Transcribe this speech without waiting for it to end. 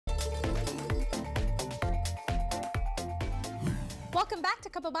Welcome back to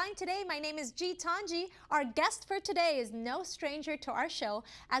Kababayan Today. My name is G. Tanji. Our guest for today is no stranger to our show,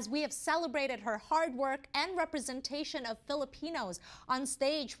 as we have celebrated her hard work and representation of Filipinos on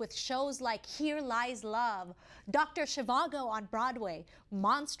stage with shows like Here Lies Love, Dr. Zhivago on Broadway,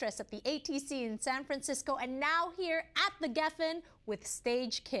 Monstrous at the ATC in San Francisco, and now here at the Geffen with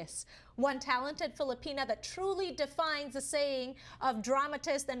Stage Kiss. One talented Filipina that truly defines the saying of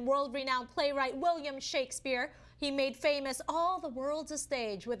dramatist and world-renowned playwright William Shakespeare. He made famous all the world's a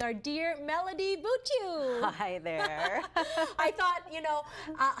stage with our dear Melody Butiu. Hi there. I thought, you know,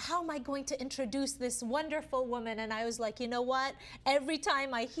 how am I going to introduce this wonderful woman? And I was like, you know what? Every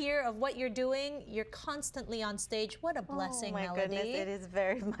time I hear of what you're doing, you're constantly on stage. What a blessing, Melody. Oh my goodness, it is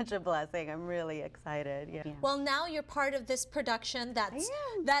very much a blessing. I'm really excited. Yeah. Well, now you're part of this production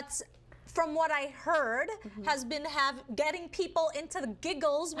that's from what I heard, has been getting people into the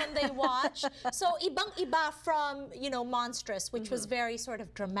giggles when they watch. So ibang-iba from, you know, Monstrous, which was very sort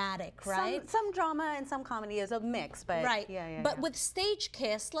of dramatic, right? Some drama and some comedy is a mix, but right. But with Stage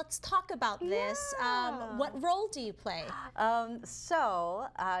Kiss, let's talk about this. What role do you play?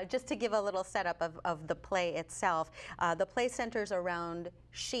 Just to give a little setup of the play itself, the play centers around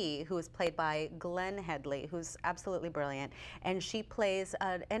She, who is played by Glenn Headley, who's absolutely brilliant, and she plays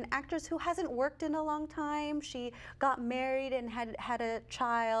an actress who hasn't worked in a long time. She got married and had a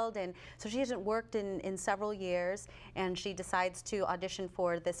child, and so she hasn't worked in several years, and she decides to audition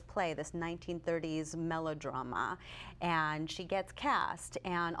for this play, this 1930s melodrama, and she gets cast,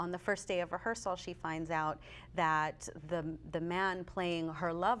 and on the first day of rehearsal she finds out that the man playing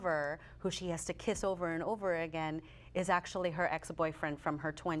her lover, who she has to kiss over and over again, is actually her ex-boyfriend from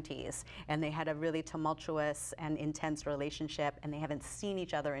her 20s, and they had a really tumultuous and intense relationship, and they haven't seen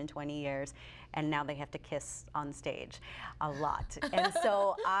each other in 20 years, and now they have to kiss on stage a lot. And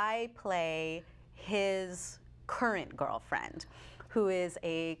so I play his current girlfriend, who is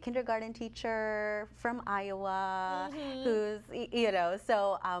a kindergarten teacher from Iowa, who's, you know,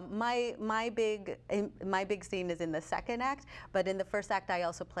 so my big scene is in the second act, but in the first act I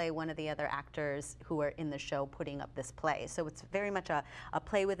also play one of the other actors who are in the show putting up this play. So it's very much a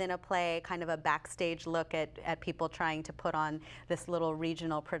play within a play, kind of a backstage look at people trying to put on this little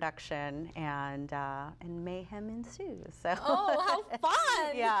regional production, and mayhem ensues. So oh, how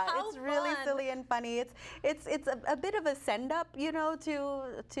fun! Yeah, it's really silly and funny. It's a bit of a send-up, you know,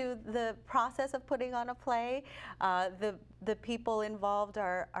 to the process of putting on a play. The people involved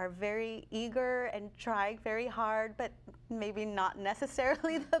are very eager and trying very hard, but maybe not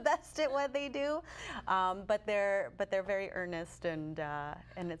necessarily the best at what they do. But they're very earnest, and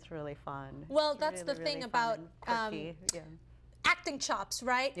it's really fun. Well, that's really, the thing about acting chops,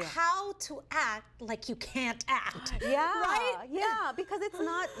 right? Yeah. How to act like you can't act. Yeah, right? Yeah, because it's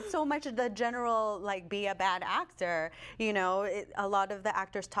not so much the general, like, be a bad actor. You know, a lot of the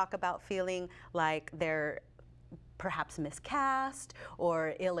actors talk about feeling like they're perhaps miscast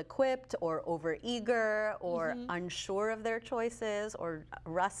or ill-equipped or over-eager or unsure of their choices or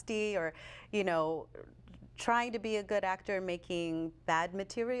rusty, or, you know, trying to be a good actor, making bad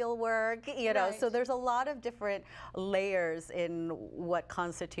material work, you know, so there's a lot of different layers in what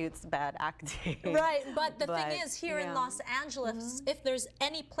constitutes bad acting. Right, but the thing is, here in Los Angeles, if there's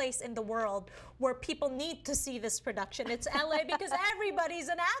any place in the world where people need to see this production, it's LA, because everybody's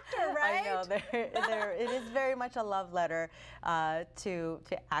an actor, right? I know, it is very much a love letter to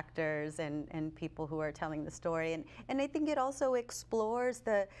actors and people who are telling the story, and I think it also explores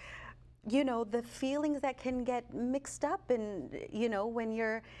the, you know, the feelings that can get mixed up, and, you know, when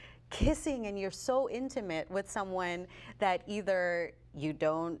you're kissing and you're so intimate with someone that either you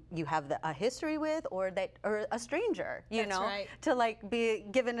have a history with, or a stranger, you know, to like be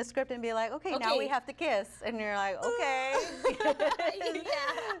given a script and be like, okay, now we have to kiss, and you're like, okay.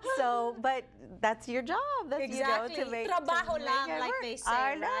 So, but that's your job. That's, you know, to make trabaho lang, like they say.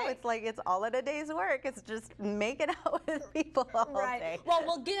 I know, it's like it's all in a day's work. It's just making out with people all day. Well,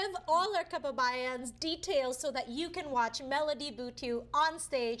 we'll give all our kababayans details so that you can watch Melody Butiu on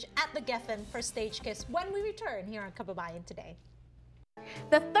stage at the Geffen for Stage Kiss when we return here on Kababayan Today.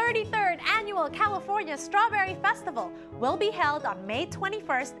 The 33rd Annual California Strawberry Festival will be held on May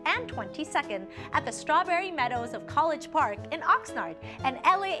 21st and 22nd at the Strawberry Meadows of College Park in Oxnard, and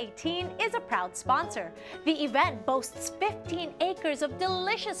LA18 is a proud sponsor. The event boasts 15 acres of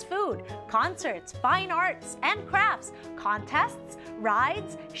delicious food, concerts, fine arts and crafts, contests,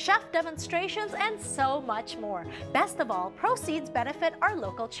 rides, chef demonstrations, and so much more. Best of all, proceeds benefit our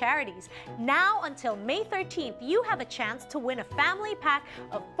local charities. Now until May 13th, you have a chance to win a family pack pack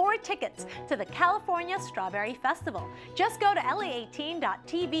of 4 tickets to the California Strawberry Festival. Just go to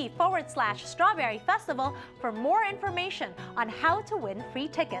la18.tv/Strawberry Festival for more information on how to win free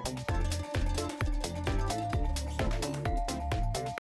tickets.